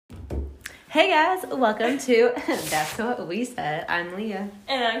Hey guys, welcome to That's What We Said. I'm Leah.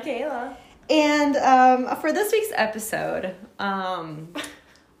 And I'm Kayla. And for this week's episode, well,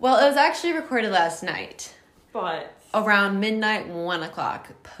 it was actually recorded last night. But Around midnight, 1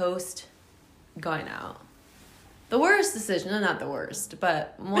 o'clock, post going out. The worst decision, not the worst,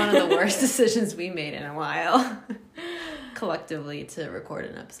 but one of the worst decisions we made in a while. Collectively to record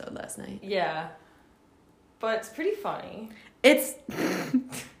an episode last night. yeah. But it's pretty funny. It's...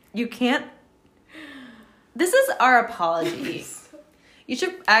 You can't... This is our apology. You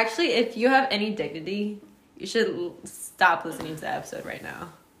should actually, if you have any dignity, you should stop listening to the episode right now.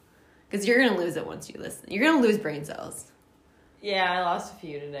 Because you're going to lose it once you listen. You're going to lose brain cells. Yeah, I lost a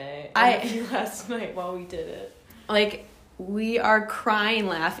few today. And a few last night while we did it. Like, we are crying,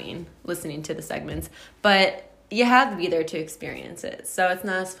 laughing, listening to the segments. But you have to be there to experience it. So it's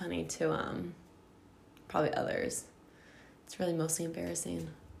not as funny to probably others. It's really mostly embarrassing.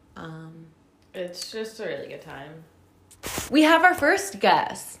 It's just a really good time. We have our first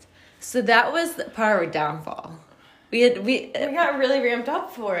guest. So that was part of our downfall. We got really ramped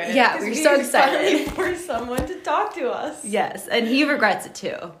up for it. Yeah, we were so excited for someone to talk to us. Yes, and he regrets it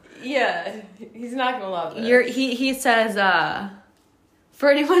too. Yeah, he's not gonna love it. He says, for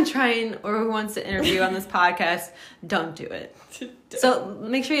anyone trying or who wants to interview on this podcast, don't do it. So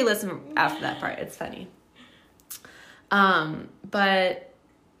make sure you listen after that part. It's funny. But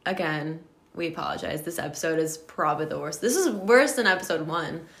again, we apologize. This episode is probably the worst. This is worse than episode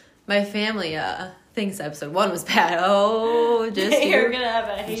 1. My family thinks episode 1 was bad. Oh, just You're gonna have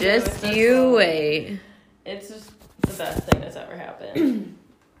a hate. Just you wait. It's just the best thing that's ever happened.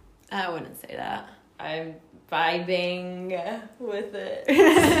 I wouldn't say that. I'm vibing with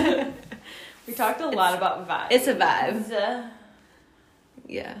it. We talked a lot about vibes. It's a vibe.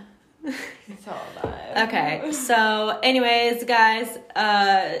 Yeah. It's all vibe. Okay, so anyways, guys,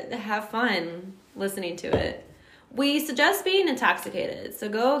 have fun listening to it. We suggest being intoxicated, so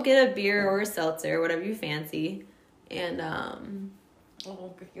go get a beer or a seltzer, whatever you fancy, and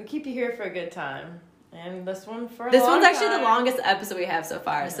We'll keep you here for a good time. And this one's actually the longest episode we have so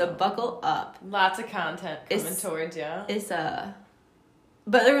far, so buckle up. Lots of content coming towards you. It's but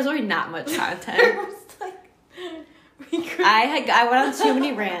there was really not much content. There was like I went on too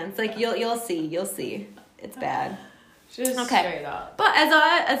many rants. Like you'll see, it's bad. Just straight up. But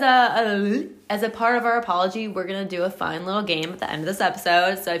as a part of our apology, we're gonna do a fun little game at the end of this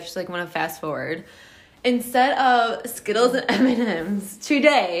episode. So if you just like want to fast forward, instead of Skittles and M&Ms,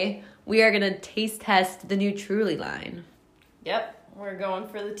 today we are gonna taste test the new Truly line. Yep, we're going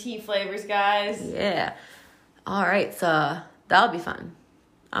for the tea flavors, guys. Yeah. All right, so that'll be fun.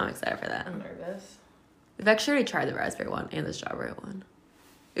 I'm excited for that. I'm nervous. We've actually already tried the raspberry one and the strawberry one.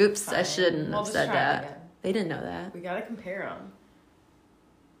 Oops, fine. I shouldn't have said that. Again. They didn't know that. We gotta compare them.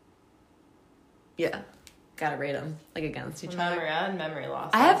 Yeah, gotta rate them like against each other. I had memory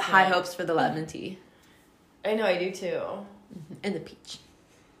loss. I have high hopes for the lemon tea. I know, I do too. Mm-hmm. And the peach.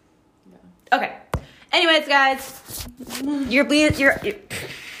 Yeah. Okay. Anyways, guys, your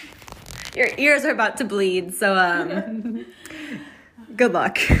ears are about to bleed, so good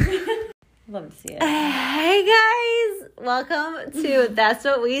luck. Love to see it. Hey guys, welcome to That's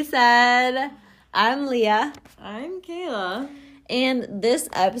What We Said. I'm Leah. I'm Kayla. And this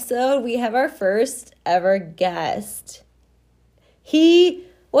episode, we have our first ever guest. He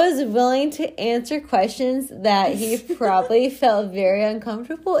was willing to answer questions that he probably felt very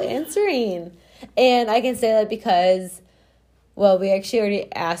uncomfortable answering. And I can say that because, well, we actually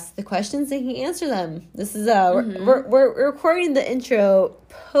already asked the questions and he answered them. This is we're recording the intro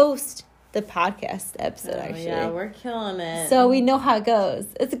post the podcast episode, actually. Yeah, we're killing it. So we know how it goes.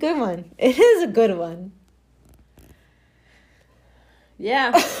 It's a good one. It is a good one.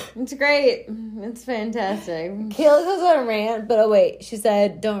 Yeah, it's great. It's fantastic. Kayla goes on a rant, but wait, she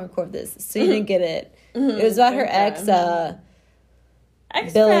said, don't record this. So you didn't get it. It was about her ex,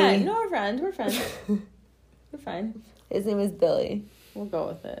 Billy. No, we're friends. We're friends. We're fine. His name is Billy. We'll go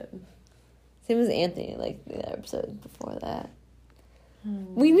with it. His name was Anthony, like the episode before that.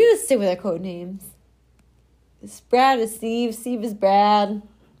 We need to stick with our code names. Brad is Steve. Steve is Brad.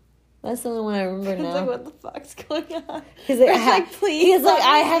 That's the only one I remember now. Like, what the fuck's going on? He's like, please. He's like,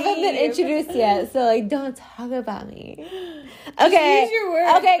 I haven't been introduced yet, so like, don't talk about me. Okay. Use your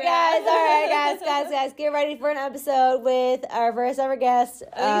words, okay, Brad. guys. All right, guys. Get ready for an episode with our first ever guest,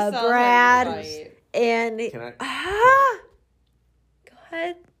 Brad. And Can I? Go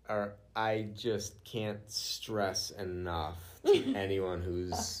ahead. I just can't stress enough to anyone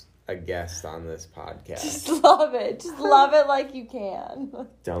who's a guest on this podcast. Just love it. Just love it like you can.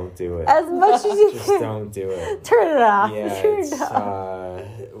 Don't do it. As much as you Just can. don't do it. Turn it off. Yeah, Turn it's, it off.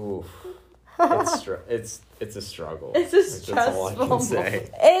 oof. It's a struggle. It's a That's all I can stressful say.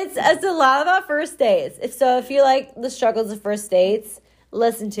 It's a lot about first dates. If you like the struggles of first dates,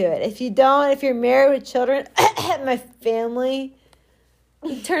 listen to it. If you don't, if you're married with children, my family,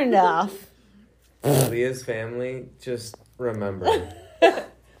 turn it off. Leah's family, just remember.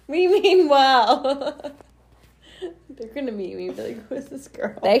 We mean well. They're gonna meet me and be like, who's this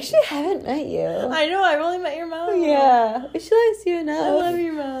girl? I actually haven't met you. I know, I've only met your mom. Yeah, she likes you enough. I love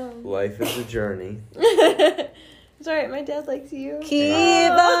your mom. Life is a journey. It's alright, my dad likes you. Keep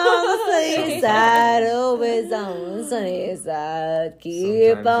on the sunny side, always on the sunny side.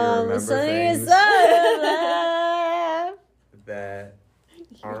 Keep Sometimes on you the remember sunny things. side of life. That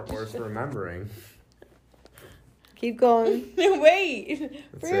aren't worth remembering. Keep going. Wait,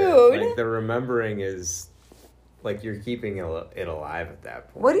 That's rude. it. Like the remembering is like you're keeping it alive at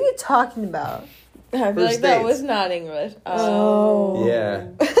that point. What are you talking about? I feel First like that dates. was not English. Oh. Yeah.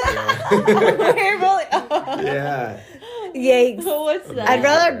 We're really- Yeah. Yikes. What's that? I'd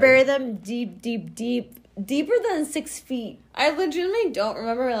rather bury them deeper than 6 feet. I legitimately don't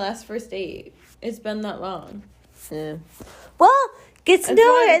remember my last first date. It's been that long. Yeah. Well, get to That's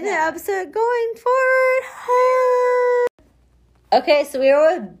know what it I in the thought. episode going forward. Okay, so we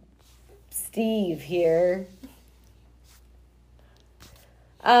are with Steve here.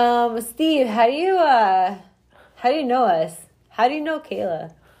 Steve, how do you know us? How do you know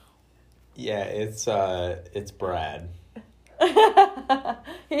Kayla? Yeah, it's Brad.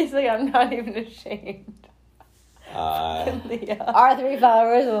 He's like, I'm not even ashamed. Yeah. Our 3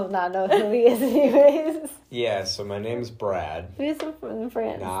 followers will not know who he is anyways. Yeah, so my name's Brad. He's from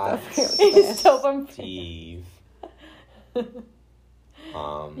France. Not He's so from Steve. He's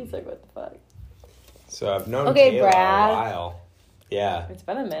like, what the fuck? So I've known Okay, Kayla Brad. a while. Yeah. It's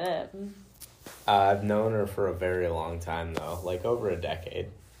been a minute. I've known her for a very long time though, like over a decade.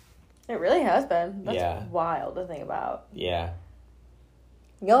 It really has been. That's Yeah. wild to think about. Yeah.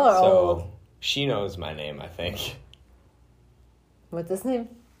 Y'all are old. So she knows my name, I think. What's his name?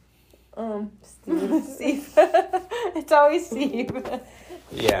 Steve. Steve. It's always Steve.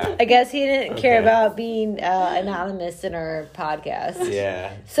 Yeah. I guess he didn't care Okay. about being anonymous in our podcast.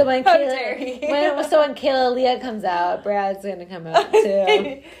 Yeah. So when How Kayla, dare he. when Kayla Leah comes out, Brad's gonna come out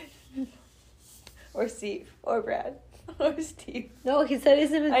too. Or Steve. Or Brad. Or Steve. No, he said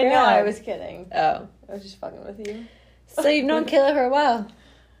his name is I Brad. know, I was kidding. Oh, I was just fucking with you. so you've known Kayla for a while.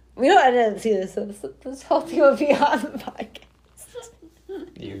 We don't edit to see this, so this whole thing will be on the podcast.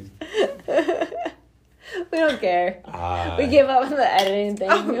 You. We don't care. Uh, We gave up on the editing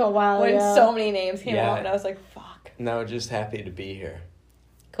thing a while When ago. so many names came Yeah. out, and I was like, fuck. No, just happy to be here.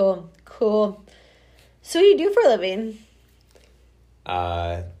 Cool. So what do you do for a living?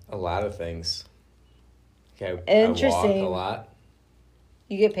 A lot of things. Okay. Interesting. I walk a lot.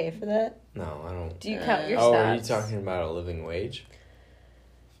 You get paid for that? No, I don't. Do you count your Oh, stats? are you talking about a living wage?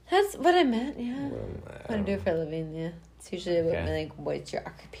 That's what I meant, yeah. What What I do for a living, yeah. It's usually what Okay. like, what's your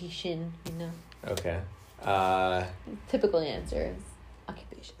occupation, you know? Okay. Typical answer is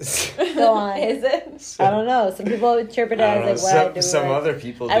occupation. Go on. Is it? I don't know. Some people interpret it I don't know. as like what I do. Some like, other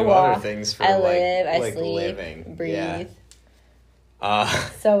people do I walk, other things for I like, live, I like sleep, living. breathe. Yeah.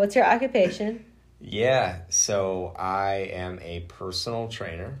 So what's your occupation? Yeah. So I am a personal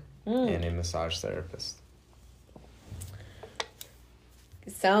trainer and a massage therapist.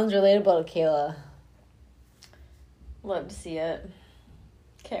 It sounds relatable to Kayla. Love to see it.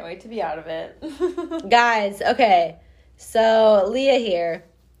 Can't wait to be out of it. Guys, okay. So Leah here.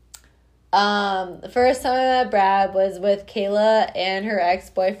 The first time I met Brad was with Kayla and her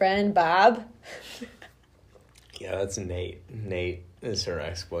ex-boyfriend Bob. Yeah, that's Nate. Nate is her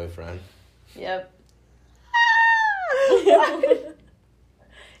ex-boyfriend. Yep.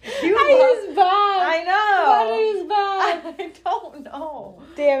 You use Bob. I know. Why do you use Bob? I don't know.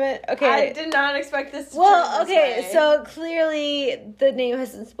 Damn it. Okay. I did not expect this to Well, turn this okay, way. so clearly the name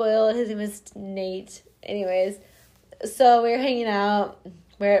has been spoiled. His name is Nate. Anyways, so we were hanging out.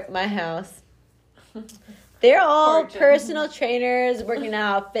 We're at my house. They're all Fortune. personal trainers, working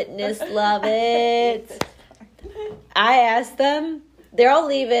out, fitness, love it. I asked them. They're all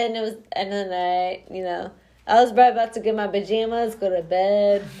leaving. It was the end of the night, you know. I was right about to get my pajamas, go to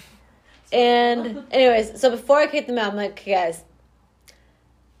bed. And anyways, so before I kicked them out, I'm like, okay, guys,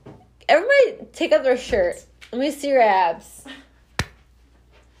 everybody take off their shirt. Let me see your abs.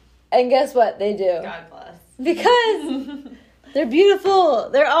 And guess what they do? God bless. Because they're beautiful.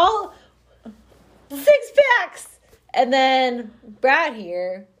 They're all 6 packs. And then Brad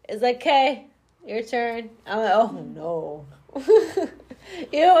here is like, okay, your turn. I'm like, oh no.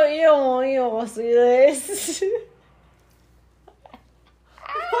 You don't want to see this.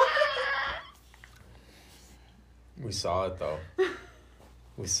 We saw it, though.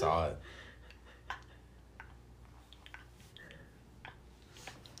 We saw it.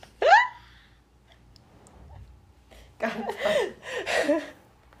 God.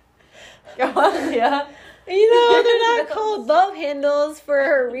 Go on, yeah. You know, they're not called love handles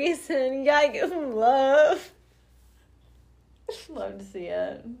for a reason. You gotta give them love. Love to see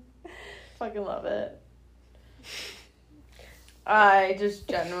it. Fucking love it. I just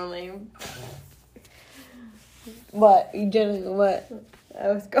genuinely... What? You generally what? I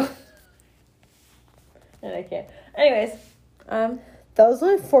was going... And I can't. Anyways, That was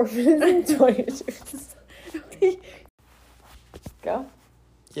only 4 minutes and 20 seconds. go.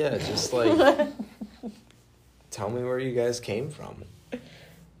 Yeah, just like... Tell me where you guys came from.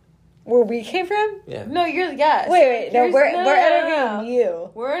 Where we came from? Yeah. No, you're the guest. Wait. No, we're No. interviewing you.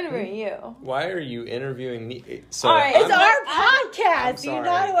 We're interviewing you. Why are you interviewing me? So All right, It's I'm- our I'm podcast. You sorry.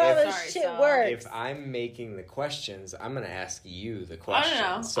 know how If- this Sorry, shit so- works. If I'm making the questions, I'm going to ask you the I questions.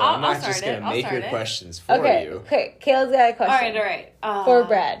 don't know. So I'll I'm not just start it. going to I'll make your start it. questions for Okay, you. okay. Kayla's got a question. All right. For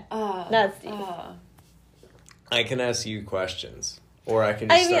Brad, not Steve. I can ask you questions. Or I can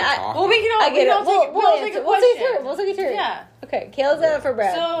just start talking. Well, we can all, I get it. we'll take a We'll take question. turn. We'll take a turn. Yeah. Okay, Kayla's got it for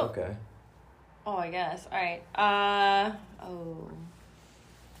Brad. So, Okay. oh, I guess. All right.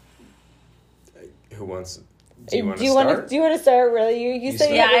 Who wants... Do you want want to start? Really? You said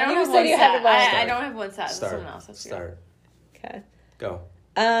start. Yeah, I don't you have said one you had set. one. I don't have one set. That's Start. someone else. That's Start. Okay. Go.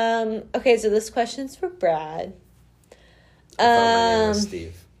 Okay, so this question's for Brad. I thought my name was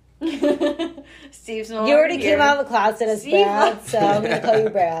Steve. Steve's You already came out of the closet as Steve. Brad, so I'm gonna call you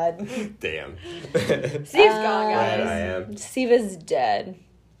Brad. Damn. Steve's gone, Brad, guys. I am. Steve is dead.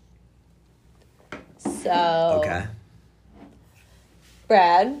 So Okay.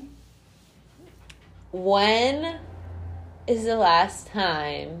 Brad, when is the last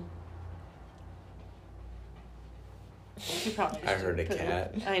time You probably I heard a should put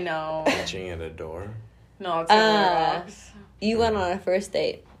cat it- I know. catching at a door. No, it's gonna box. you went on a first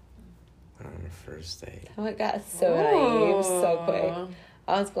date? Went on a first date. Oh, it got so naive so quick.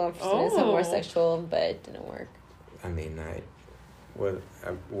 I was going for something more sexual, but it didn't work. I mean, what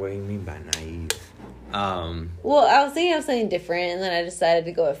do you mean by naive? Well, I was thinking of something different, and then I decided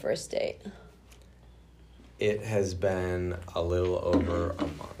to go with first date. It has been a little over a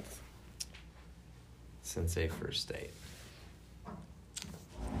month since a first date.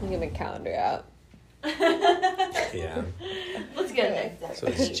 I'm gonna calendar out. Yeah. Let's get it next So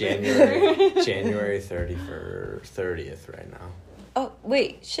it's January 30th right now. Oh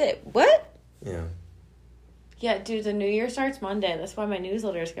wait, shit! What? Yeah. Yeah, dude, the new year starts Monday. That's why my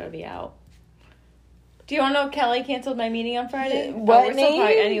newsletter is gonna be out. Do you want to know Kelly canceled my meeting on Friday? What we're still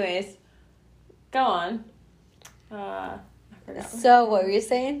probably, name? anyways, go on. I forgot. So what were you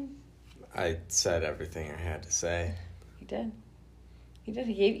saying? I said everything I had to say. He did. He did.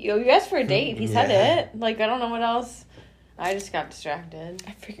 He gave you asked for a date. He said Yeah. it. Like, I don't know what else. I just got distracted.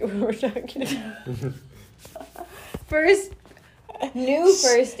 I forget what we're talking about. New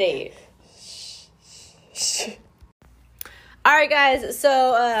first date. All right, guys.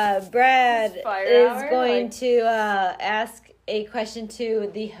 So Brad It's fire is hour, going like- to ask a question to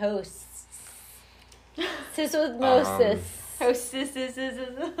the hosts. Sis with Moses. Hostesses.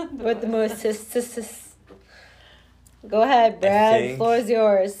 With the Moses. Go ahead, Brad. think- Floor is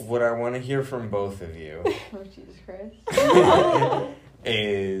yours. What I want to hear from both of you Oh, Jesus Christ.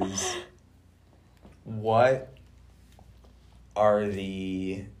 is what are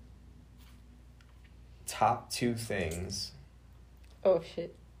the top 2 things Oh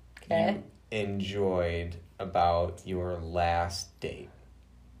shit. Okay. you enjoyed about your last date?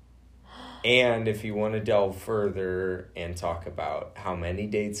 And if you want to delve further and talk about how many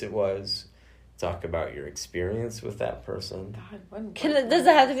dates it was, talk about your experience with that person. God, Does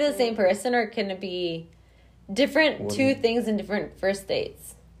it have to be the same person, or can it be different What do 2 you- things in different first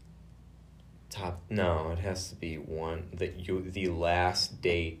dates? No, it has to be one the last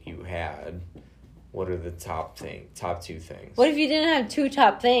date you had. What are the top 2 things? What if you didn't have 2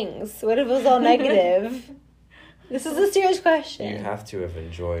 top things? What if it was all negative? This is a serious question. You have to have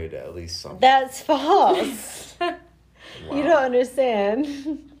enjoyed at least something. That's false. Wow. You don't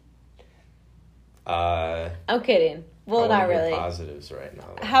understand. I'm kidding. Well, I not wanna hear really. positives right now.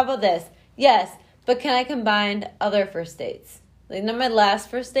 though. How about this? Yes, but can I combine other first dates? Like, not my last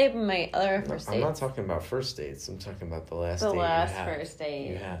first date, but my other first I'm not dates. talking about first dates. I'm talking about the last The date last you had. first date.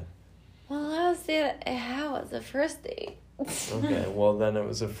 You had. Well, last date I had was the first date. Okay, well then it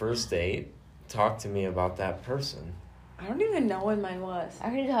was a first date. Talk to me about that person. I don't even know when mine was. I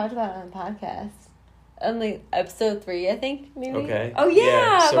already talked about it on the podcast. only episode 3, I think, maybe. Okay. Oh,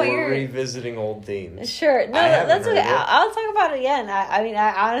 yeah, So but we're you're- revisiting old themes. Sure. No, I haven't that's okay. heard it. I'll talk about it again. I mean,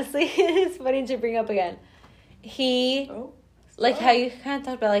 I honestly, it's funny to bring up again. He, Oh. like how you kind of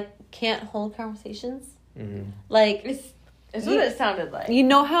talked about, like, can't hold conversations. Mm-hmm. Like, It's what it sounded like. you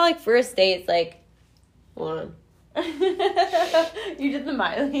know how, like, first dates, like, hold on. You did the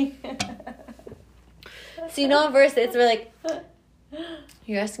Miley. So, you know, on first dates, we're like,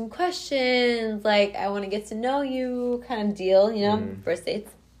 you're asking questions, like, I want to get to know you kind of deal, you know, Mhm. first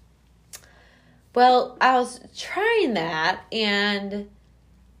dates. Well, I was trying that, and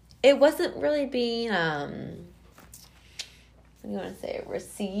it wasn't really being, what do you want to say,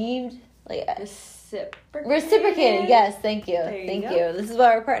 received? Like, reciprocated, yes, thank you. There you Thank go. you. This is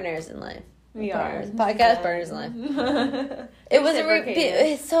why we're partners in life. We Partners. are. Podcast partners in life. It wasn't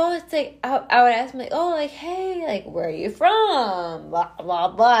Reciprocated. so it's like I would ask him like, oh, like, hey, like, where are you from? Blah blah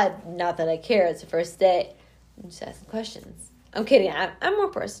blah. Not that I care. It's the first day. I'm just asking questions. I'm kidding. I'm more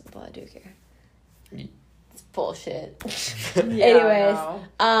personable. I do care. It's bullshit. Yeah, Anyways,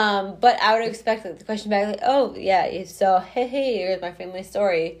 no. but I would expect like the question back like, oh yeah, so hey, here's my family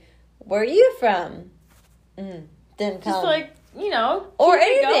story. Where are you from? Didn't Just come. like, you know, Or keep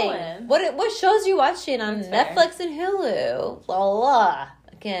it anything. going. What shows you watching on That's fair. Netflix and Hulu? Blah, blah, blah.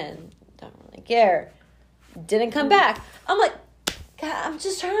 Again, don't really care. Didn't come back. I'm like, God, I'm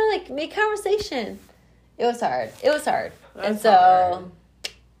just trying to like make conversation. It was hard. That's and so hard.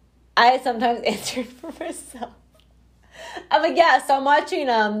 I sometimes answered for myself. I'm like, yes, I'm watching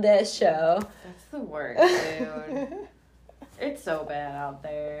this show. That's the worst, dude. It's so bad out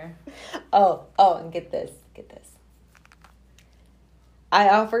there. Oh, and get this. I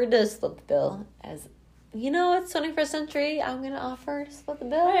offered to split the bill as, you know, it's 21st century. I'm going to offer to split the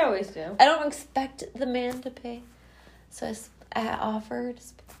bill. I always do. I don't expect the man to pay. So I offered to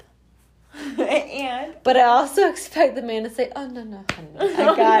split the bill. And But I also expect the man to say, oh, no, honey,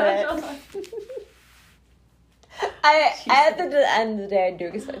 I got it. At the end of the day, I do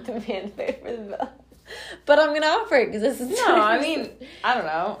expect the man to pay for the bill. But I'm going to offer it because this is... No, I mean, I don't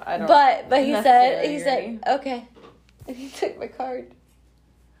know. I don't. But he said, necessarily agree. okay. And he took my card.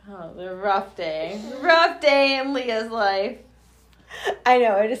 Oh, the rough day. Rough day in Leah's life. I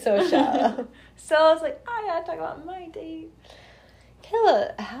know, it is so shallow. So I was like, I gotta talk about my date.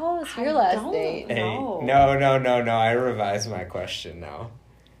 Kayla, how was your last date? Hey, No. no. I revised my question now.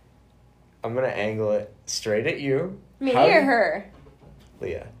 I'm going to angle it straight at you. Me How or do- her?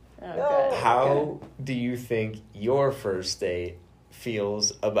 Leah. Oh, good. How do you think your first date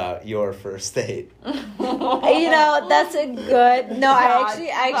feels about your first date? You know, that's a good... No, I Shots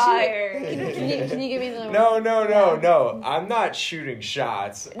actually... fired. Can you give me the... No. I'm not shooting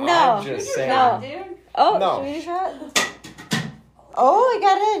shots. No. I'm just Shoot saying. your shot, No. dude. Oh, No. should we do a shot? Oh, it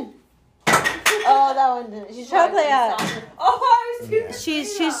got in. Oh, that one didn't. She's trying to play Oh, I was Yeah.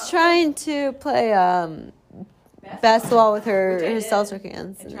 She's trying to play basketball with her Which I did. seltzer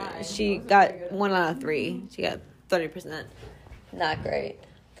cans. I tried. She Those are got pretty good. 1 out of 3. She got 30%. Not great.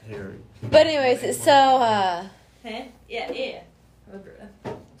 Here. But anyways, so Huh? Yeah.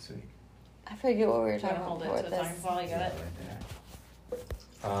 Sweet. I forget what we were I'm talking gonna about hold before it so it's this. on while you got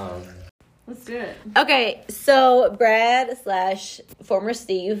it. Let's do it. Okay, so Brad / former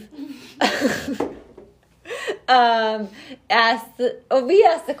Steve we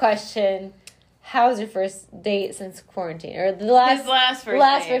asked the question, how's your first date since quarantine? Or the last His last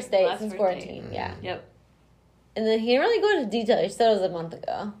first first date. date Last since first quarantine, date. yeah. Yep. And then he didn't really go into detail. He said it was a month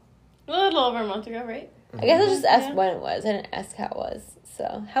ago. A little over a month ago, right? I guess I just asked Yeah. when it was. I didn't ask how it was.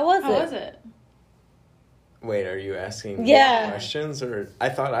 So, how was How it? was it? Wait, are you asking Yeah. questions or I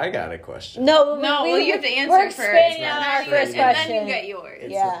thought I got a question? No, No, well, you have to answer we're first. expanding on Not our sure. first And then question. And then you get yours.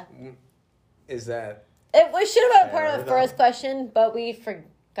 It's Yeah. Is that It should have been part Fair of the enough. first question, but we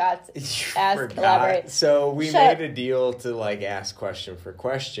forgot to you ask, forgot? elaborate. So we Shut- made a deal to like ask question for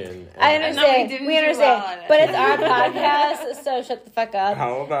question. I and- understand. didn't We do understand. well on it. But it's our podcast, so shut the fuck up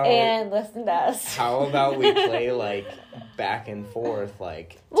How about and listen to us. How about we play like back and forth,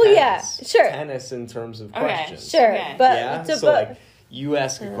 like Well, yeah, tennis. sure. Tennis in terms of Okay, questions. Sure, Okay. but Yeah. so, So but like you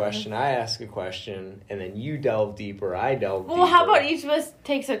ask a question, I ask a question, and then you delve deeper, I delve deeper. Well, how about each of us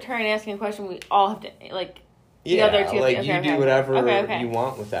takes a turn asking a question? We all have to, like, Yeah, other two have to like answer, you okay. do whatever Okay. you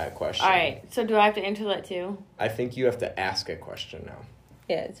want with that question. all right. So do I have to answer that too? I think you have to ask a question now.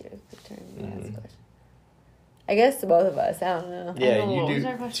 yeah, it's your turn. to ask Mhm. a question. I guess to both of us. I don't know. Yeah, know, what you was do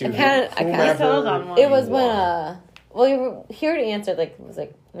our question? to I kinda whomever settled on one. It was you when want. well, you were here to answer like it was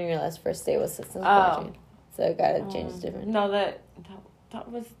like when your last first date was since quarantine. So I gotta change it different. No, that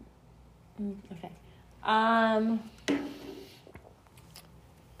was okay.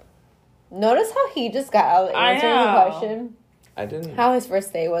 Notice how he just got out I answering the know. question. I didn't. How his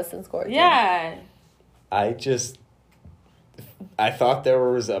first day was since quarantine. Yeah. I thought there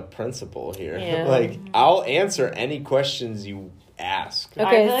was a principle here. Yeah. Like, I'll answer any questions you ask. I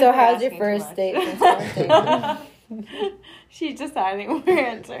Okay, feel like so we're how's your asking too first much. date since quarantine? She's deciding we're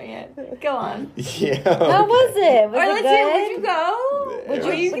answering it. Go on. Yeah. How was it? Was Or it let's good? hear, would you go? Would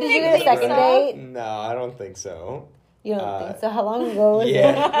you- you did make you get a things second up? date? No, I don't think so. You don't think so? How long ago was Yeah.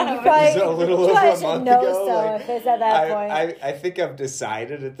 it? You It probably, was a little you over probably a should month know ago. so like, if it's at that point. I think I've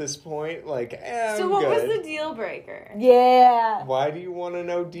decided at this point, like, So I'm what good. was the deal breaker? Yeah. Why do you want to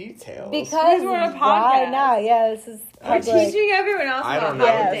know details? Because we're on a why podcast. not? Yeah, this is We're public. teaching everyone else I about don't know.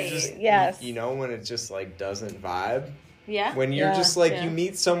 how to Yes. date. Just, Yes. You know when it just, like, doesn't vibe? Yeah? When you're Yeah. just, like, Yeah. you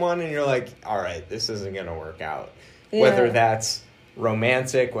meet someone and you're like, all right, this isn't going to work out. Yeah. Whether that's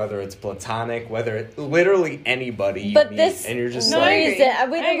romantic, whether it's platonic, whether it literally anybody you But meet, this and you're just No, I like, agree. reason, I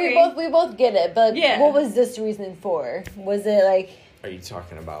we agree. both get it. But Yeah. what was this reason for? Was it like are you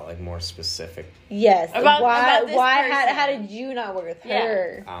talking about like more specific? yes? About this why? person. How did you not work with Yeah.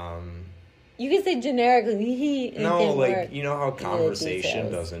 her? You can say generically. It No, didn't like work. you know how the conversation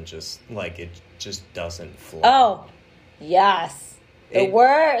details. doesn't just like it just doesn't flow. Oh, yes, the It-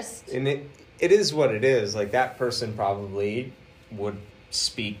 worst. And it is what it is. Like that person probably would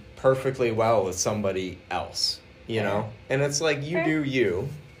speak perfectly well with somebody else, you Fair. know? And it's like you Fair. do you.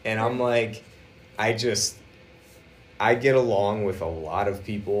 And I'm like I get along with a lot of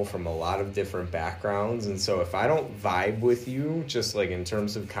people from a lot of different backgrounds, and so if I don't vibe with you just like in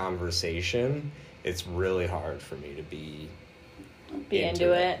terms of conversation, it's really hard for me to be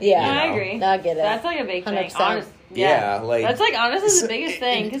into it. Yeah. No, I You know? agree. No, I get it. That's like a big thing. 100%. Honest. Yeah, like that's like honestly the biggest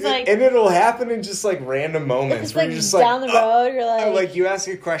thing because like and it'll happen in just like random moments It's where like you're just down the like road. You're like you ask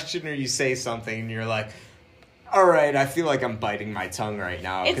a question or you say something and you're like, all right, I feel like I'm biting my tongue right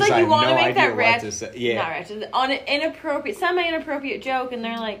now it's because like I you have want no to make idea that what to say. Yeah, not ratchet, on an inappropriate, semi-inappropriate joke, and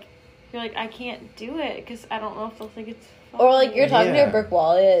they're like, you're like, I can't do it because I don't know if they'll think it's funny. or like you're talking to Yeah. a brick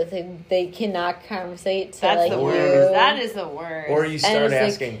wall. It's like they cannot conversate to That's like the you. worst. That is the worst. or you start it's like-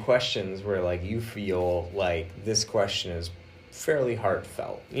 asking questions where like you feel like this question is fairly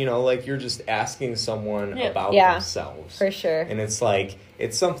heartfelt. You know, like you're just asking someone Yeah. about Yeah. themselves. For sure. And it's like,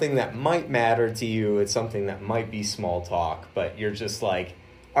 it's something that might matter to you. It's something that might be small talk, but you're just like,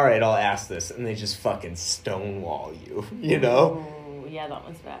 all right, I'll ask this. And they just fucking stonewall you, you know? Ooh, yeah, that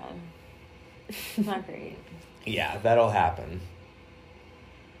one's bad. Not great. Yeah, that'll happen.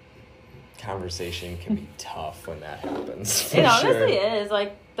 Conversation can be tough when that happens. For It honestly sure. is.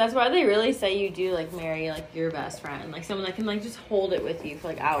 Like, that's why they really say you do, like, marry, like, your best friend. Like, someone that can, like, just hold it with you for,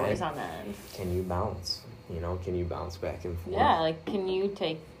 like, hours Okay. on end. Can you bounce? You know, can you bounce back and forth? Yeah, like, can you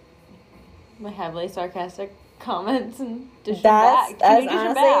take my heavily sarcastic comments and dish them back? Can That's you dish them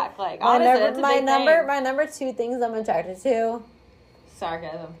honestly back? Like, honestly, that's a big thing. my number two things I'm attracted to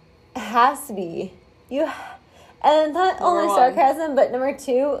Sarcasm. has to be you, and not Number only one. sarcasm, but number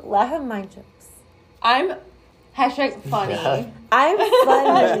two, laugh at my jokes. I'm #funny. I'm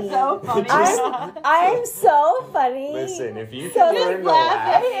funny. So funny. I'm so funny. Listen, if you So can just learn to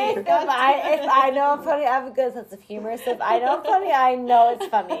laugh laugh. if I know I'm funny, I have a good sense of humor. So if I know I'm funny, I know it's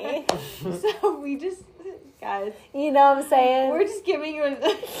funny. So we just, guys, You know what I'm saying? we're just giving you an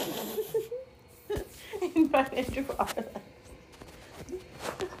invite into our lives.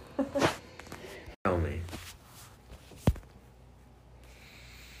 Tell me,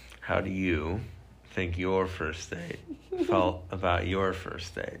 how do you think your first date felt about your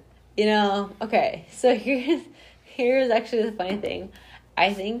first date? You know, okay. So here's actually the funny thing.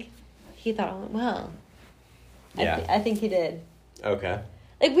 I think he thought it went well. Yeah. I think he did. Okay.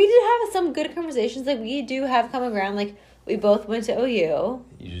 Like, we did have some good conversations. Like, we do have common ground. Like, we both went to OU.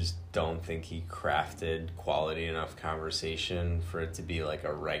 You just don't think he crafted quality enough conversation for it to be like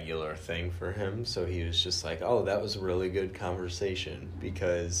a regular thing for him. So he was just like, "Oh, that was a really good conversation,"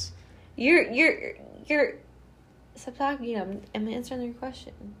 because You're stop talking. I'm answering your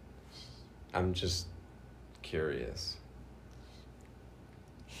question. I'm just curious.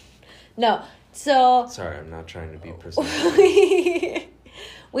 No, so Sorry, I'm not trying to be precise.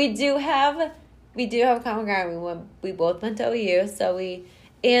 we do have common ground. We both went to OU,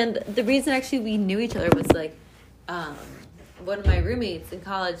 and the reason actually we knew each other was like, one of my roommates in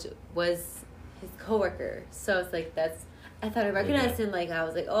college was his coworker. So it's like I thought I recognized him. Like, I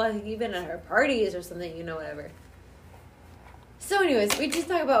was like, oh, I think you've been at her parties or something, whatever. So anyways, we just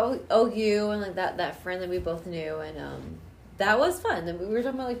talk about OU and like that friend that we both knew, and that was fun. And we were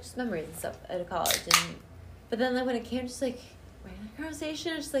talking about like just memories and stuff at college, but then like when it came to just like regular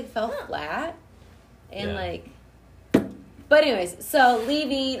conversation, it just like fell flat, and Yeah. like But anyways, so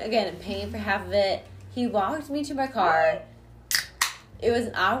leaving, again, paying for half of it. He walked me to my car. It was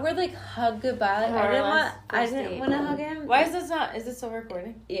an awkward, like, hug goodbye. Like, I didn't want to hug him. Why is this not? Is this still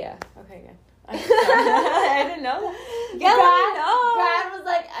recording? Yeah. Okay, good. I didn't know that. Yeah, Brad Brad was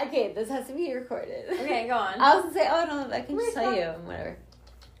like, okay, this has to be recorded. Okay, go on. I was gonna say, oh no, I can just tell you, whatever.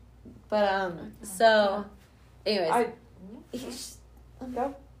 But so, anyways,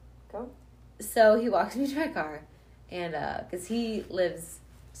 Go. So he walks me to my car, and because he lives,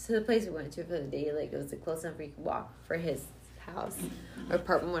 so the place we went to for the day, like it was like, close enough where you could walk for his house or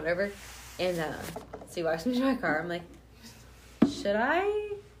apartment, whatever. And so he walks me to my car. I'm like, should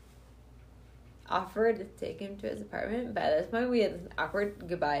I offer to take him to his apartment? But at this point, we had an awkward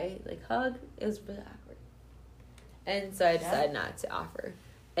goodbye, like hug. It was really awkward, and so I decided not to offer.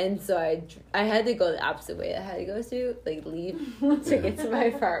 And so I had to go the opposite way. I had to go to like leave to get to my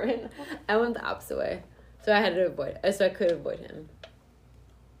apartment. I went the opposite way, so I had to avoid. So I could avoid him.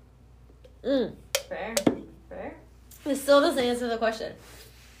 Fair. It still doesn't answer the question.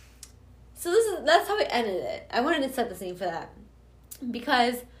 So that's how we ended it. I wanted to set the scene for that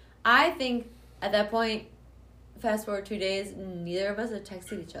because I think at that point, fast forward 2 days, neither of us had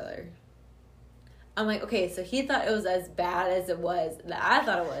texted each other. I'm like, okay, so he thought it was as bad as it was that I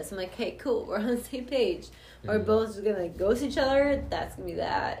thought it was. I'm like, hey, cool, we're on the same page. We're both just gonna ghost each other. That's gonna be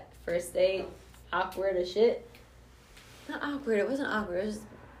that first date. Awkward as shit. Not awkward. It wasn't awkward. It was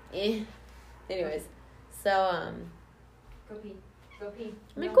just, Anyways, so Go pee.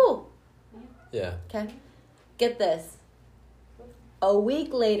 I'm like, cool. Yeah. Okay. Get this. A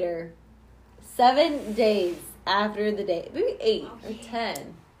week later, 7 days after the date, maybe 8 or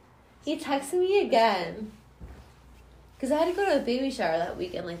 10. He texted me again. Because I had to go to a baby shower that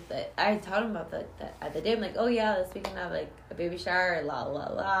weekend. Like, I told him about that at the day. I'm like, oh yeah, this weekend I have like a baby shower, la la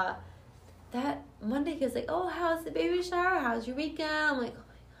la. That Monday he was like, oh, how's the baby shower? How's your weekend? I'm like, oh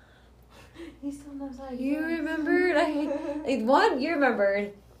my god. He still knows how You remembered? One, you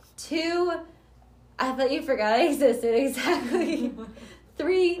remembered. 2, I thought you forgot I existed. Exactly.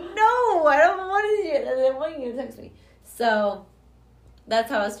 3, no, I don't want you. I didn't want you to text me. So that's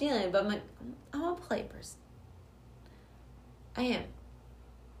how I was feeling. But I'm like, I'm a polite person. I am.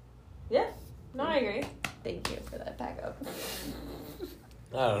 Yeah. No, I agree. Thank you for that backup.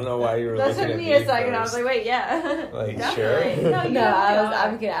 I don't know why you were That looking took at me a me second. I was first. like, wait, yeah. Like, Definitely. sure? No,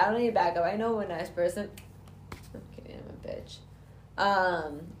 I'm kidding. I don't need backup. I know I'm a nice person. I'm kidding. I'm a bitch.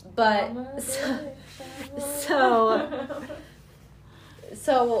 But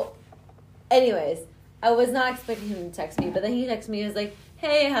so anyways, I was not expecting him to text me, but then he texted me. He was like,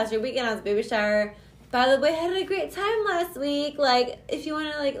 hey, how's your weekend? How's the baby shower? By the way, I had a great time last week. Like, if you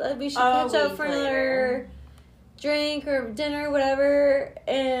want to, like, we should catch up for another drink or dinner, whatever.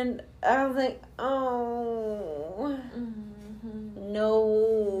 And I was like, oh,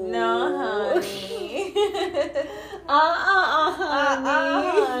 no. No, honey.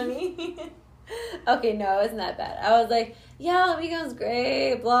 Honey. Okay, no, it wasn't that bad. I was like, yeah, the weekend was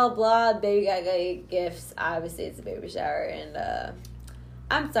great, blah, blah. Baby got gifts. Obviously, it's a baby shower. And,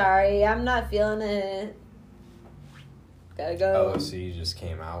 I'm sorry. I'm not feeling it. Gotta go. Oh, so you just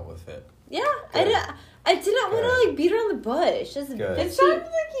came out with it. Yeah, Good. I didn't want to, like, beat around the bush. Just Good. It sounded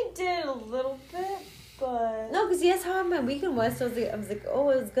like you did a little bit, but... No, because he asked how my weekend was, so I was like,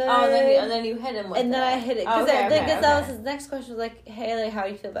 oh, it was good. Oh, and then you hit him with And then I hit it. Because that was his next question, was like, hey, like, how do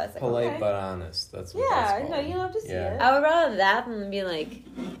you feel about it? Like, Polite okay. but honest. That's what Yeah, that's no, called. you love to see it. I would rather that than being, like,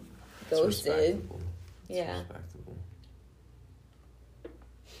 It's ghosted. respectable. It's Yeah. respectable.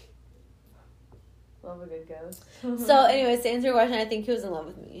 Love a good ghost. So, anyways, to answer your question, I think he was in love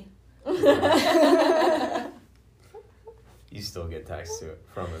with me. You still get texts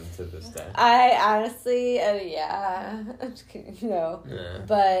from him to this day. I honestly, yeah. I'm just kidding, no. Yeah.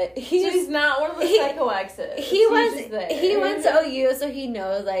 But So he's not one of the psycho exes. He went to OU, so he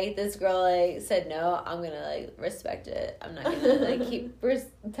knows, like, this girl, like, said no, I'm gonna, like, respect it. I'm not gonna, like, keep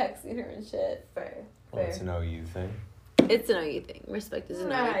texting her and shit. Fair. Well, it's an OU thing. It's an OU thing. Respect is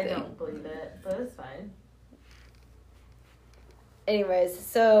an OU I thing. don't believe it, but it's fine. Anyways,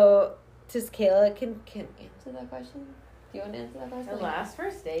 so, does Kayla can answer that question? Do you want to answer that question? The last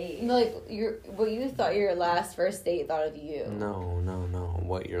first date. No, like, what you thought your last first date thought of you. No.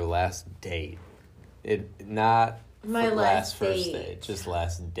 What, your last date? Not My for last first date. date, just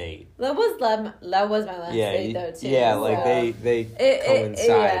last date. That was my last date, though, too. Yeah, so. like they coincided.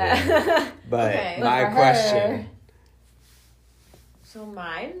 Yeah. But Okay. my But for question, her- So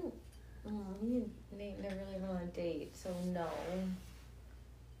mine, me and Nate never really went on a date, so no.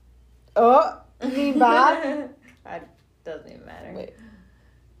 Oh, you mean Bob? That doesn't even matter. Wait.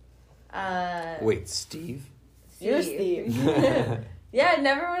 wait, Steve? You're Steve. Yeah,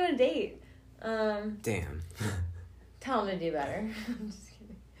 never went on a date. Damn. Tell him to do better. I'm just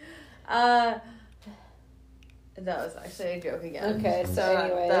kidding. That was actually a joke again. Okay, so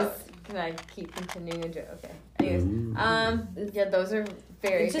anyways. Can I keep continuing a joke? Okay. Anyways, yeah, those are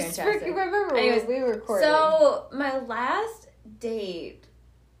very Just fantastic. remember, Anyways, we recorded. So, my last date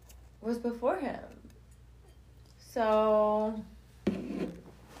was before him. So, maybe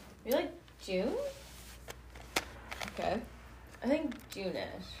like June? Okay. I think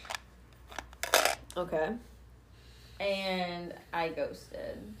June-ish. Okay. And I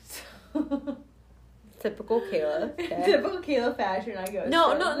ghosted. So. Typical Kayla. Okay. Typical Kayla fashion, I ghosted.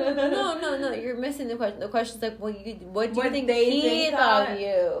 No. You're missing the question. The question's like, what do you think they he think thought of of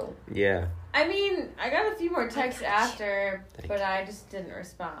you? Yeah. I mean, I got a few more texts after, Thank but you. I just didn't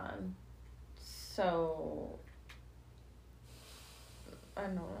respond. So, I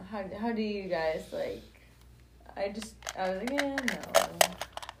don't know. How do you guys, like, I was like, no.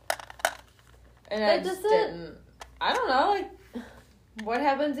 And I But just does it- didn't. I don't know, like, what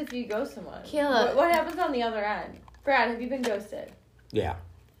happens if you ghost someone? Kayla. What happens on the other end? Brad, have you been ghosted? Yeah.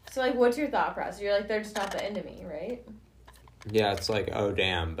 So, like, what's your thought process? You're like, they're just not that into me, right? Yeah, it's like, oh,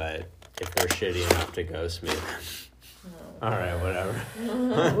 damn, but if they're shitty enough to ghost me, all right, whatever.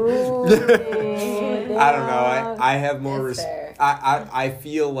 Ooh, I don't know. I have more That's fair. I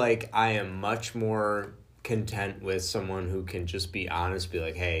feel like I am much more content with someone who can just be honest, be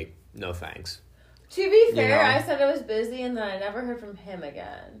like, hey, no thanks. To be fair, You know? I said I was busy and then I never heard from him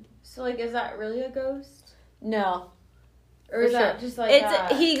again. So, like, is that really a ghost? No. Or is For that sure. just like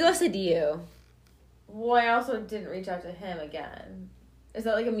He ghosted you. Well, I also didn't reach out to him again. Is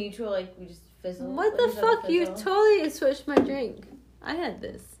that like a mutual, like, we just fizzle? What like, the is that a fuck? You fizzle? totally switched my drink. I had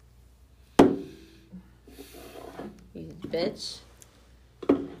this. You bitch.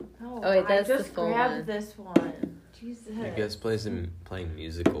 Oh, wait, that's I the just full grabbed one. this one. Jesus. You guys playing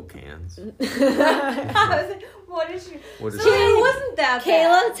musical cans. I was like, what is she? What is So it wasn't that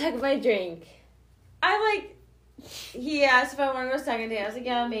Kayla bad. took my drink. I like. He asked if I want to go second date. I was like,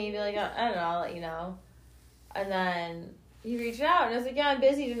 yeah, maybe. Like, I don't know. I'll let you know. And then he reached out and I was like, yeah, I'm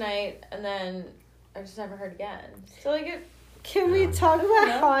busy tonight. And then I just never heard again. So like it. Can we talk about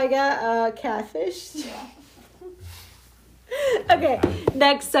No. how I got catfished? Okay,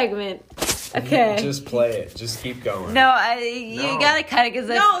 next segment. Okay. Just play it. Just keep going. You No. gotta cut it because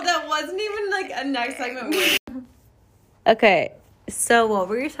No, that wasn't even like a next segment. Okay, so what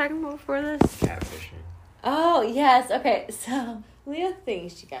were you talking about before this? Catfishing. Oh yes. Okay, so Leah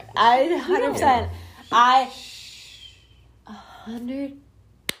thinks she got. I 100%. I 100%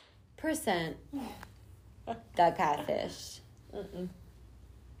 got catfished.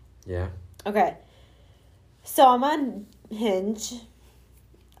 Yeah. Okay, so I'm on Hinge.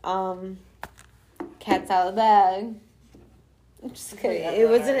 Cat's out of the bag. I'm just kidding. It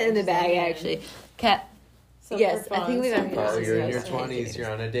wasn't in the bag actually. Cat. So Yes, for I think we fun, got Oh, Yes, you're in yes, your yes. 20s.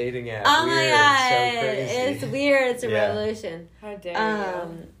 You're on a dating app. Oh my Weird. god, It's so crazy. it's weird. It's a Yeah. revolution. How dare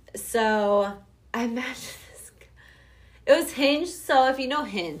So I matched this guy. It was Hinge. So if you know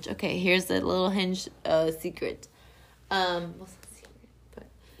Hinge, okay, here's a little Hinge secret. What's the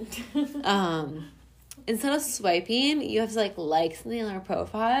secret? But instead of swiping, you have to like something on their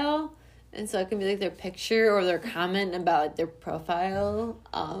profile, and so it can be like their picture or their comment about their profile.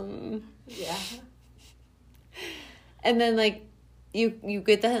 Yeah. And then like you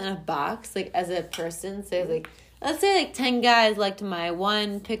get that in a box like as a person. So like let's say like 10 guys liked my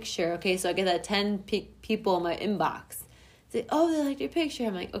one picture. Okay, so I get that 10 people in my inbox. Say, oh, they liked your picture.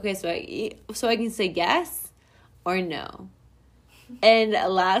 I'm like, okay, so I can say yes or no. And a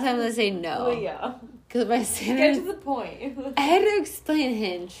lot of times I say no Leah. because my Get standards. to the point. I had to explain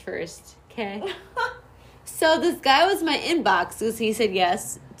Hinge first. Okay. So this guy was my inbox because he said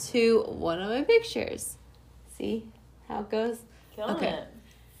yes to one of my pictures. See how it goes? Killing Okay. it.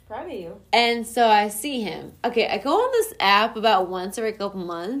 Proud of you. And so I see him. Okay, I go on this app about once every couple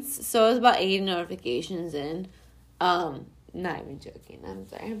months. So it was about 80 notifications in. Not even joking. I'm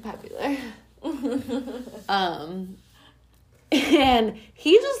sorry. I'm popular. And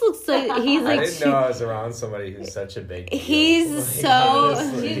he just looks like he's like I didn't know I was around somebody who's such a big deal. He's Like, so-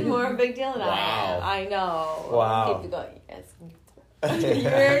 honestly. She's more of a big deal than I Wow. am. I know. Wow. Keep it going. Yes.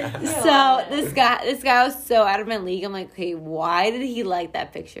 So this guy was so out of my league. I'm like, okay, why did he like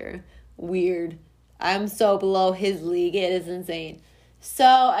that picture? Weird. I'm so below his league. It is insane. So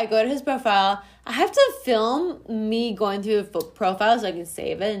I go to his profile. I have to film me going through the profile so I can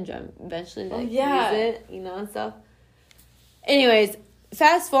save it and eventually like yeah. use it, and stuff. Anyways,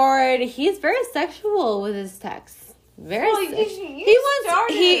 fast forward. He's very sexual with his texts. Very. Well, sick. he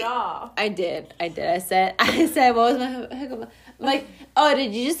started it off. I did. I said, what was my hiccup? I'm like, oh,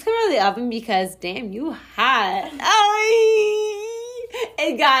 did you just come out of the oven because, damn, you hot. Oh,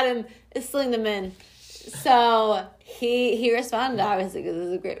 it got him. It's slinging them in. So he responded, obviously, because it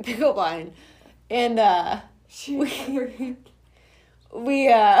was a great pickup line. And we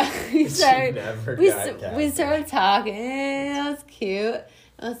started talking. It was cute. It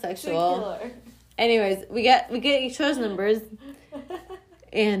was sexual. Anyways, we get each other's numbers,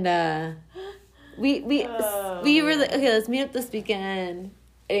 and we were like, okay, let's meet up this weekend.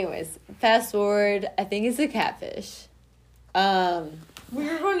 Anyways, fast forward, I think it's a catfish. We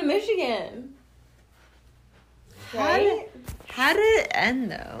were going to Michigan. How did it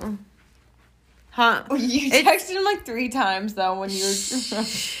end though? Huh? You texted him like 3 times though when you were.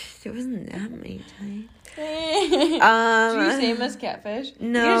 There wasn't that many times. Did you say him as catfish?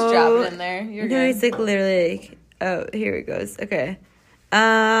 No. You just drop it in there. You're good. It's like literally like, oh, here it goes. Okay.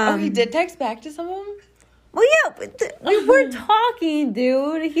 He did text back to someone? Well, yeah, but we were talking,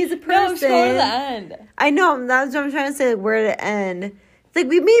 dude. He's a person. No, scroll to the end. I know. That's what I'm trying to say. Like, where to end? It's like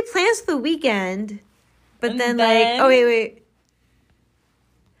we made plans for the weekend, but then like, oh wait.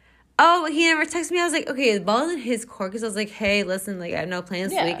 Oh, he never texted me. I was like, okay, the ball's in his court because I was like, hey, listen, like I have no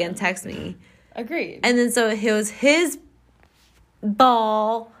plans for the weekend. Text me. Agreed. And then so it was his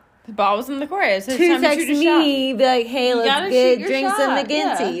ball. The ball was in the court. So to text me, be like, hey, let's drink some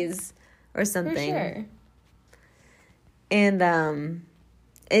McGinty's or something. For sure. And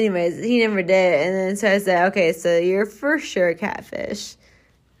anyways, he never did. And then so I said, okay, so you're for sure catfish.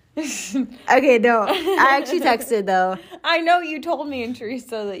 Okay, no, I actually texted though. I know you told me and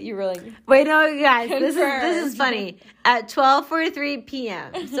Teresa that you were like. Wait, no, guys, confirmed. this is funny. At 12:43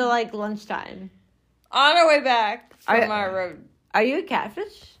 p.m., so like lunchtime. On our way back from our road. Are you a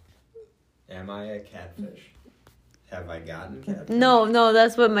catfish? Am I a catfish? Have I gotten catfish? No,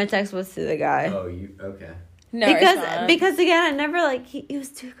 that's what my text was to the guy. Oh, you okay? No, because again, I never like he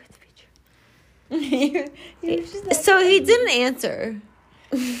was too good to be true. So he didn't answer.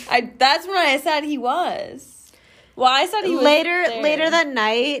 That's when I said he was. Well, I said he was later that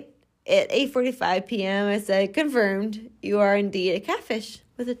night at 8:45 p.m. I said, confirmed, you are indeed a catfish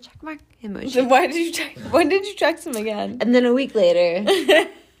with a checkmark emoji. So when did you text him again? And then a week later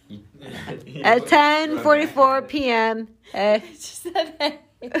at 10:44 p.m. Just said, hey.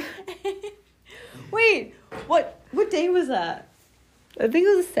 Wait, what day was that? I think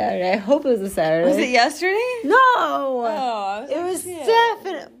it was a Saturday. I hope it was a Saturday. Was it yesterday? No. Oh, it was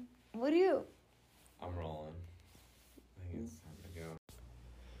definitely. What do you? I'm rolling. I think it's time to go.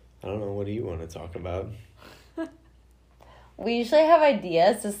 I don't know. What do you want to talk about? We usually have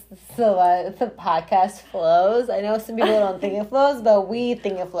ideas just so that the podcast flows. I know some people don't think it flows, but we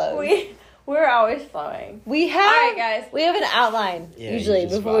think it flows. We're always flowing. We have. All right, guys. We have an outline usually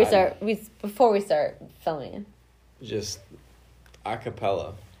before we start filming. Just a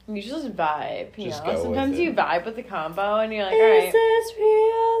cappella. You just vibe, you just know. Go Sometimes with you it. vibe with the combo, and you're like, all right. Is this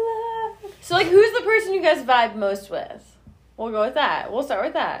real love? So, like, who's the person you guys vibe most with? We'll go with that. We'll start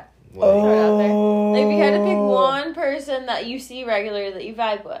with that. Like, Throw it out there. Like, if you had to pick one person that you see regularly that you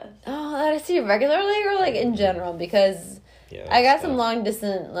vibe with. Oh, that I see regularly or like in general because I got some long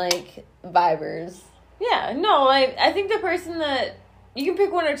distance like vibers. Yeah, no, I think the person that you can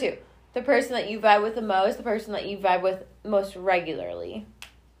pick one or two. The person that you vibe with the most, the person that you vibe with most regularly.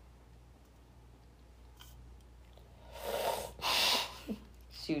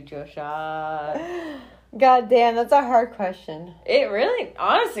 Shoot your shot. God damn, that's a hard question. It really,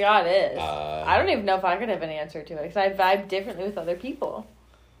 honestly, God, it is. Uh, I don't even know if I could have an answer to it because I vibe differently with other people.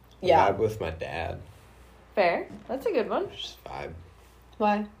 Yeah. Vibe with my dad. Fair. That's a good one. Just vibe.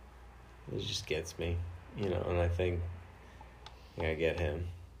 Why? It just gets me, and I think I get him,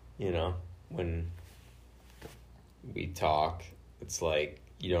 when we talk, it's like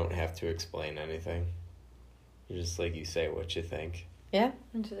you don't have to explain anything. You're just like, you say what you think. Yeah.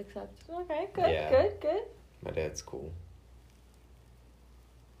 And just accept. Okay, good, Yeah. good. My dad's cool.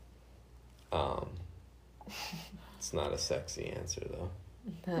 It's not a sexy answer though.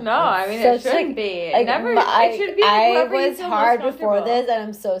 No, I mean, it shouldn't be. Like, Never, it should be I whoever you was feel hard most before comfortable. this, and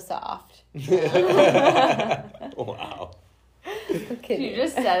I'm so soft. Wow. I'm kidding. She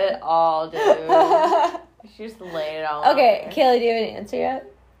just said it all, dude. She just laid it all Okay, out there. Kayla, do you have an answer yet?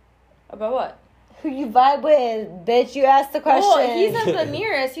 About what? Who you vibe with, bitch? You asked the question. Well, he said the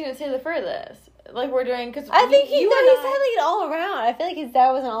nearest, he didn't say the furthest. Like, we're doing, because I think he said like all around. I feel like his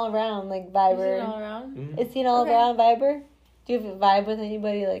dad was an all around like viber. all around? Mm-hmm. Is he an all around viber? Do you have a vibe with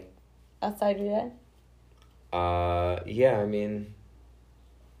anybody like outside your dad? Yeah, I mean,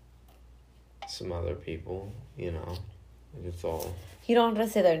 some other people, you know. It's all. You don't have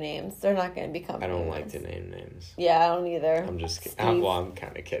to say their names. They're not going to become I don't famous. like to name names. Yeah, I don't either. I'm just kidding. Steve. Well, I'm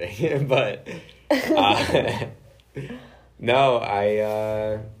kind of kidding. But, no,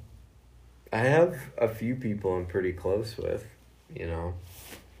 I have a few people I'm pretty close with, you know.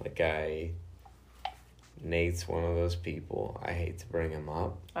 Like, Nate's one of those people. I hate to bring him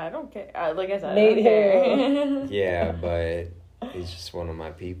up. I don't care. Like I said, Nate I don't care. Yeah, but he's just one of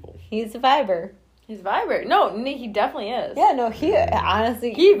my people. He's a viber. He's Viber. No, Nick, he definitely is. Yeah, no, he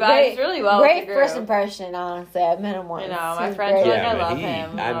honestly... He vibes really well with Great the first group. impression, honestly. I've met him once. You know, my He's friends great. are like, I but love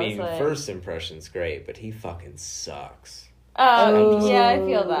him. I I mean, was like- first impression's great, but he fucking sucks. Oh, Ooh. yeah, I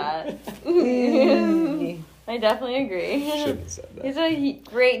feel that. Ooh. I definitely agree. Shouldn't have said that. He's a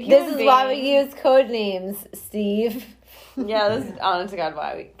great This human is why we being. use code names, Steve. Yeah, this is honest to God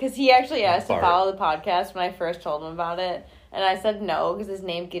why we... Because he actually asked to Bart. follow the podcast when I first told him about it. And I said no, because his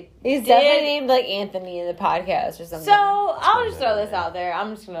name He's definitely named like Anthony in the podcast or something. So, I'll just throw this out there.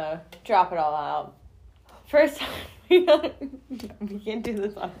 I'm just going to drop it all out. First time... we can't do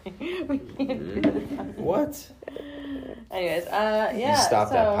this on me. We can't do this on me. What? Anyways, yeah. You stop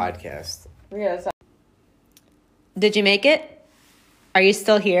so, that podcast. We gotta stop. Did you make it? Are you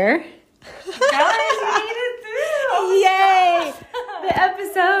still here? Guys, we made it through! Yay! The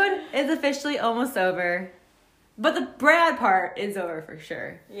episode is officially almost over. But the Brad part is over for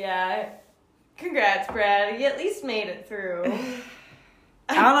sure. Yeah. Congrats, Brad. You at least made it through.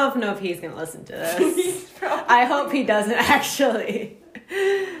 I don't know if he's going to listen to this. He's probably- I hope he doesn't actually.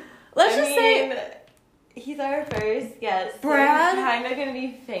 Let's just say... he's our first guest. Brad? So he's kind of gonna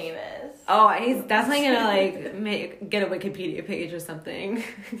be famous. Oh, he's definitely going to like get a Wikipedia page or something.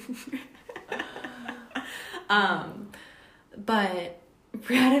 But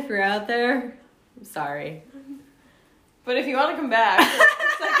Brad, if you're out there, I'm sorry. But if you want to come back, for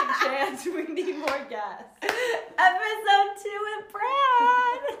a second chance, we need more guests. Episode 2 with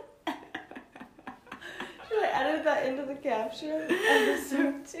Brad. Should I edit that into the caption?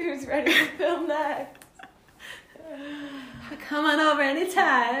 Episode 2 is ready to film next. Come on over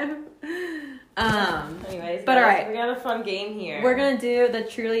anytime. Anyways, but guys, alright. we got a fun game here. We're gonna do the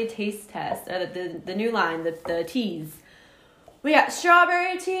Truly taste test, or the new line, the teas. We got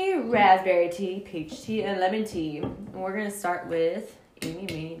strawberry tea, raspberry tea, peach tea, and lemon tea. And we're gonna start with eeny,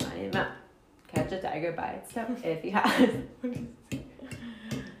 meeny, miny, moe. Catch a tiger by its toe if you have.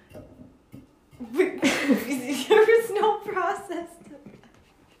 There was no process.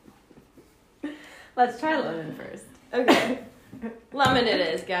 Let's try lemon first. Okay. Lemon it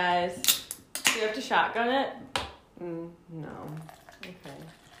is, guys. Do you have to shotgun it? No. Okay.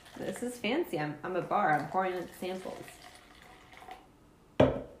 This is fancy. I'm a bar. I'm pouring in samples.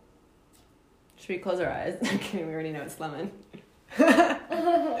 Should we close our eyes? Okay, we already know it's lemon.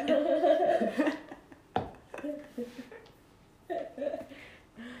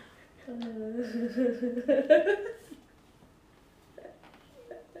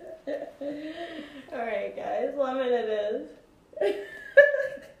 Alright, guys. Lemon it is.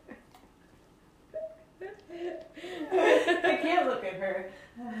 I can't look at her.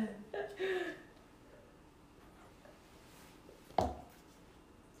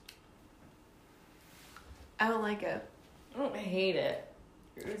 I don't like it. I hate it.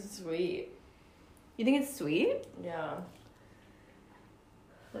 It's sweet. You think it's sweet? Yeah.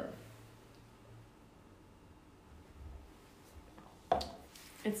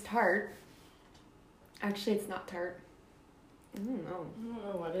 It's tart. Actually, it's not tart. I don't know. I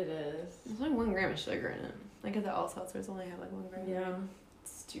don't know what it is. There's only 1 gram of sugar in it. Like at the all seltzers only have like 1 gram. Yeah.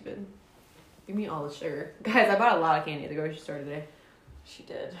 It's stupid. Give me all the sugar. Guys, I bought a lot of candy at the grocery store today. She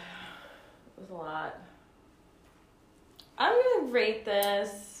did. It was a lot. I'm gonna rate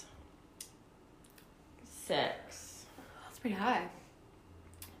this 6. That's pretty high. I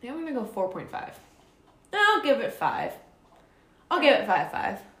think I'm gonna go 4.5. No, I'll give it 5. I'll give it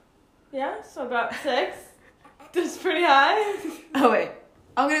 5.5. Yeah, so about 6. That's pretty high. Oh wait,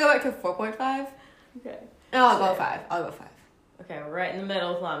 I'm gonna go back to 4.5. Okay. No, I'll go 5. I'll go 5. Okay, we're right in the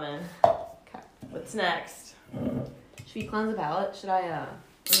middle with lemon. Okay. What's next? Should we cleanse the palate? Should I?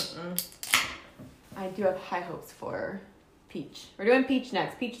 Mm-mm. I do have high hopes for peach. We're doing peach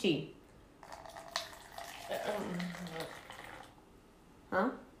next. Peach tea.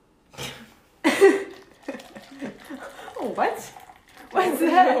 Huh? Oh, what? What's Don't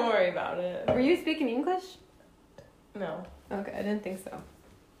that? worry about it. Were you speaking English? No. Okay, I didn't think so.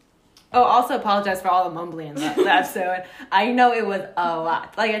 Oh, also apologize for all the mumbling in the episode. I know it was a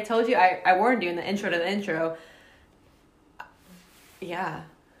lot. Like I told you, I warned you in the intro to the intro. Yeah.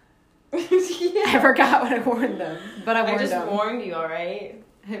 Yeah. I forgot what I warned them. But I I warned just them. warned you, alright?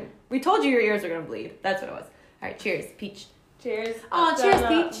 We told you your ears are gonna bleed. That's what it was. All right, cheers, Peach. Cheers. Oh, cheers,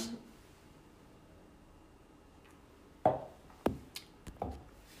 Peach.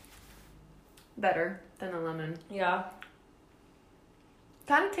 Better than the lemon. Yeah.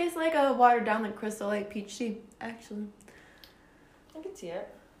 Kind of tastes like a watered down like Crystal Lake peach tea, actually. I can see it.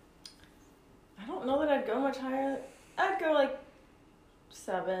 I don't know that I'd go much higher. I'd go like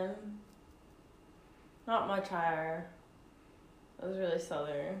 7. Not much higher. That was really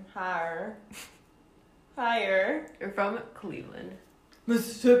southern. Higher. Higher. You're from Cleveland.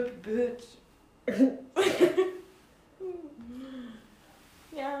 Mississippi, bitch.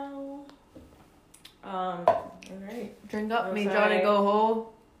 Yeah. Alright. Drink up, I'm me sorry. Johnny go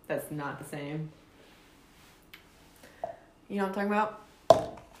whole. That's not the same. You know what I'm talking about?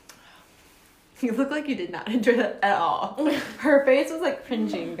 You look like you did not enjoy that at all. Her face was like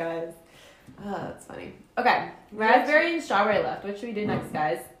cringing, guys. Oh, that's funny. Okay, raspberry and strawberry left. What should we do next,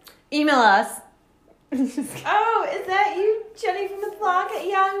 guys? Email us. Oh, is that you, Jenny from the blog at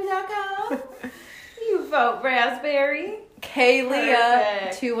yahoo.com? You vote raspberry.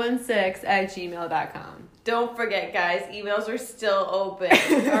 Kaylia216@gmail.com. Don't forget, guys, emails are still open.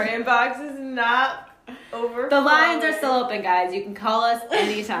 Our inbox is not over. The lines are still open, guys. You can call us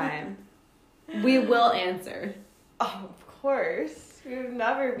anytime. We will answer. Oh, of course. We would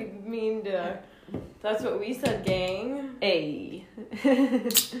never be mean to. That's what we said, gang. Hey.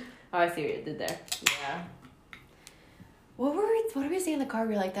 Oh, I see what you did there. Yeah. What did we say in the car?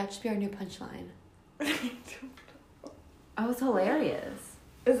 We were like, that should be our new punchline. Oh, it's hilarious.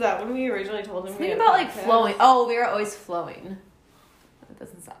 Is that when we originally told him? Think about like flowing. Oh, we are always flowing. That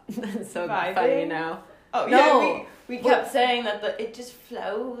doesn't sound. That's so Vibing? funny now. Oh No. yeah, we kept saying that it just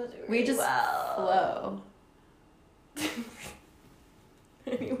flows. We really just well. flow.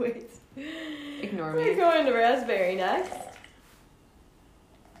 Anyways, Ignore we're me. going to raspberry next.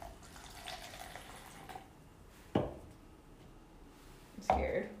 I'm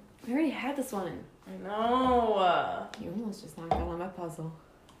scared. We already had this one. I know. You almost just knocked out on my puzzle.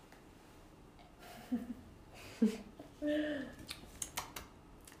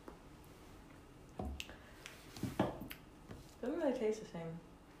 Doesn't really taste the same.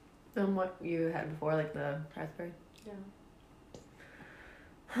 Than what you had before, like the raspberry? Yeah.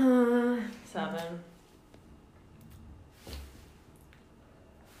 I'm 7.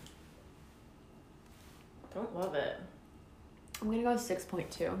 Don't love it. gonna go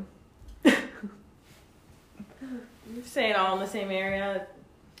 6.2. You're saying all in the same area.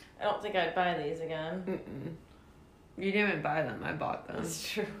 I don't think I'd buy these again. Mm-mm. You didn't even buy them. I bought them. That's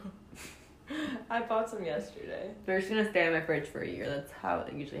true. I bought some yesterday. They're just gonna stay in my fridge for a year. That's how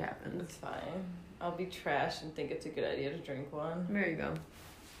it usually happens. It's fine. I'll be trash and think it's a good idea to drink one. There you go.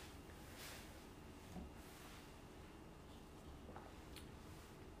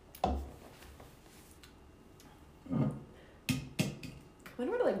 I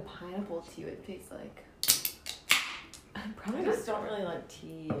wonder what like pineapple tea would taste like. I just don't really like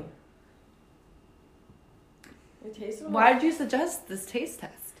tea. It tastes. Why did you suggest this taste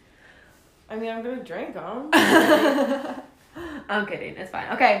test? I mean, I'm gonna drink them. I'm kidding. It's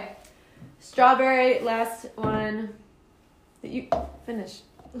fine. Okay. Strawberry, last one. You finish.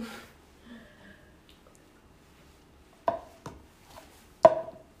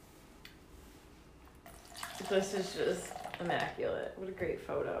 This is just immaculate. What a great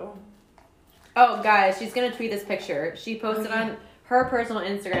photo. Oh, guys, she's gonna tweet this picture. She posted on her personal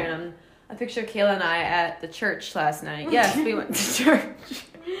Instagram a picture of Kayla and I at the church last night. Yes, we went to church.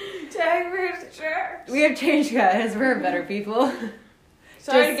 Tag for church. We have changed, guys. We're better people.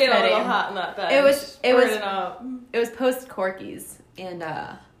 Sorry Just to get a little kidding. hot in that bed. It was Burning up. It was post Corky's, and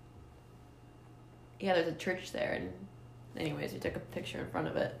yeah, there's a church there, and anyways, we took a picture in front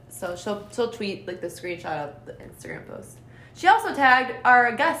of it. So she'll tweet like the screenshot of the Instagram post. She also tagged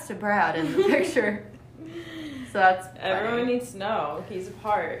our guest Brad in the picture. So that's funny. Everyone needs to know he's a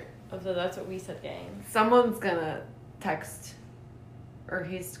part of the That's What We Said gang. Someone's gonna text, or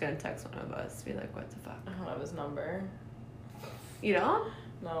he's gonna text one of us. Be like, what the fuck? I don't have his number. You don't?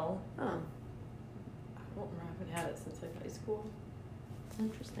 No. Oh, I haven't had it since like high school.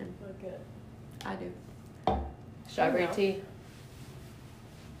 interesting. Look at. I do. Strawberry know. tea.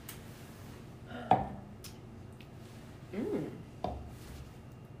 Mm.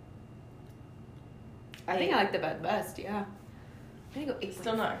 I think I like the bed best, yeah. I'm gonna go 8.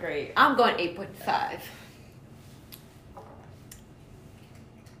 Still not great. I'm going 8.5.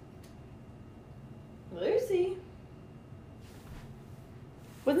 Lucy.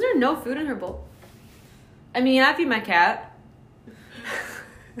 Wasn't there no food in her bowl? I mean, I feed my cat.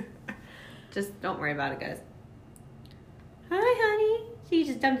 Just don't worry about it, guys. Hi, honey. She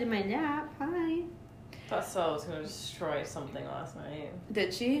just jumped in my lap. Hi. Thought so. Was gonna destroy something last night.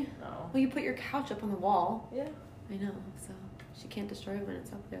 Did she? No. Well, you put your couch up on the wall. Yeah. I know, so she can't destroy it when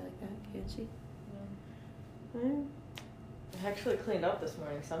it's up there like that, can she? I actually cleaned up this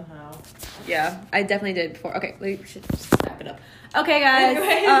morning somehow. Yeah, I definitely did before. Okay, we should just wrap it up. Okay, guys.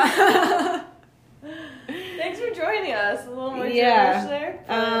 Thanks for joining us. A little more Yeah. gibberish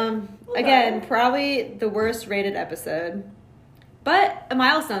there. Again, probably the worst rated episode, but a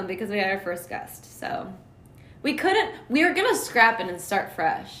milestone because we had our first guest. So we were gonna scrap it and start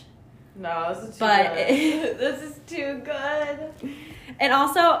fresh. No, this is too But- good. This is too good. And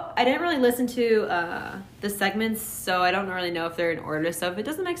also, I didn't really listen to the segments, so I don't really know if they're in order. So if it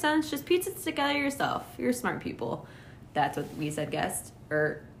doesn't make sense, just piece it together yourself. You're smart people. That's what we said, guest.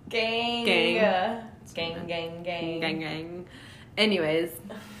 Or Gang. Gang. Gang. gang. Anyways,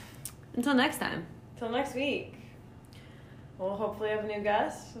 until next time. Till next week. We'll hopefully have a new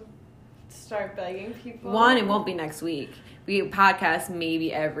guest. Start begging people. One, it won't be next week. We podcast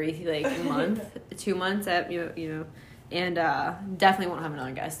maybe every month, 2 months at you know, and definitely won't have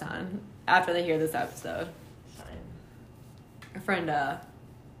another guest on after they hear this episode. Fine. Our friend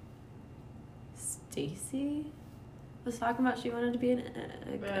Stacy was talking about she wanted to be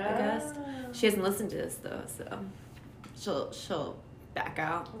a guest. She hasn't listened to this though, so she'll back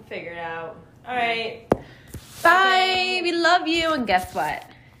out. We'll figure it out. All right. Bye. We love you, and guess what?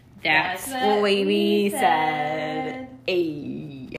 That's That's what what we we said. said. Ayy.